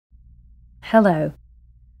Hello,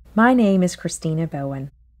 my name is Christina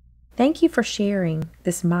Bowen. Thank you for sharing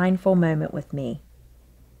this mindful moment with me.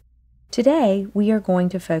 Today, we are going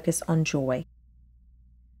to focus on joy.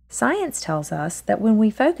 Science tells us that when we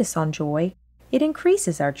focus on joy, it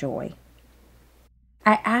increases our joy.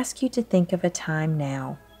 I ask you to think of a time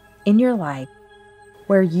now in your life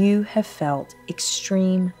where you have felt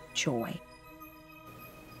extreme joy.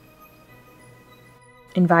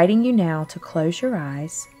 Inviting you now to close your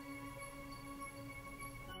eyes.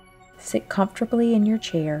 Sit comfortably in your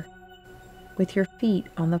chair with your feet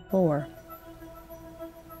on the floor,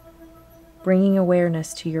 bringing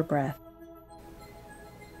awareness to your breath.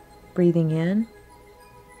 Breathing in,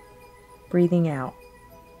 breathing out.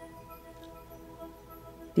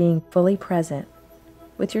 Being fully present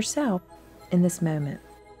with yourself in this moment.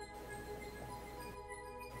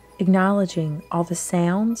 Acknowledging all the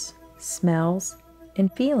sounds, smells,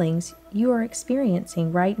 and feelings you are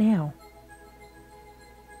experiencing right now.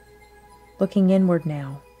 Looking inward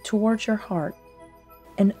now, towards your heart,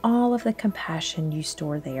 and all of the compassion you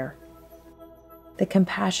store there. The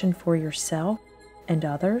compassion for yourself and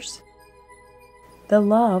others. The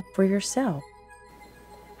love for yourself.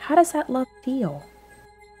 How does that love feel?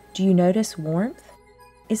 Do you notice warmth?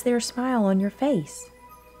 Is there a smile on your face?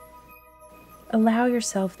 Allow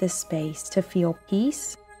yourself this space to feel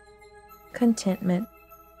peace, contentment,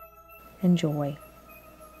 and joy.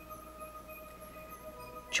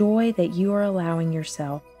 Joy that you are allowing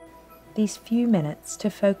yourself these few minutes to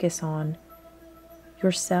focus on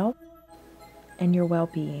yourself and your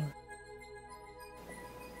well-being.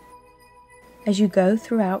 As you go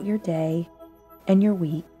throughout your day and your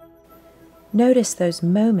week, notice those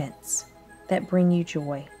moments that bring you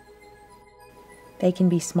joy. They can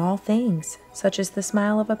be small things, such as the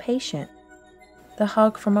smile of a patient, the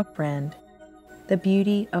hug from a friend, the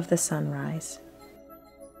beauty of the sunrise.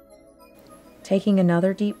 Taking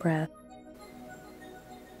another deep breath,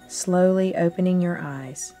 slowly opening your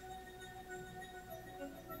eyes.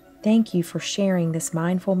 Thank you for sharing this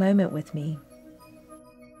mindful moment with me.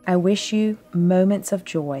 I wish you moments of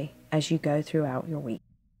joy as you go throughout your week.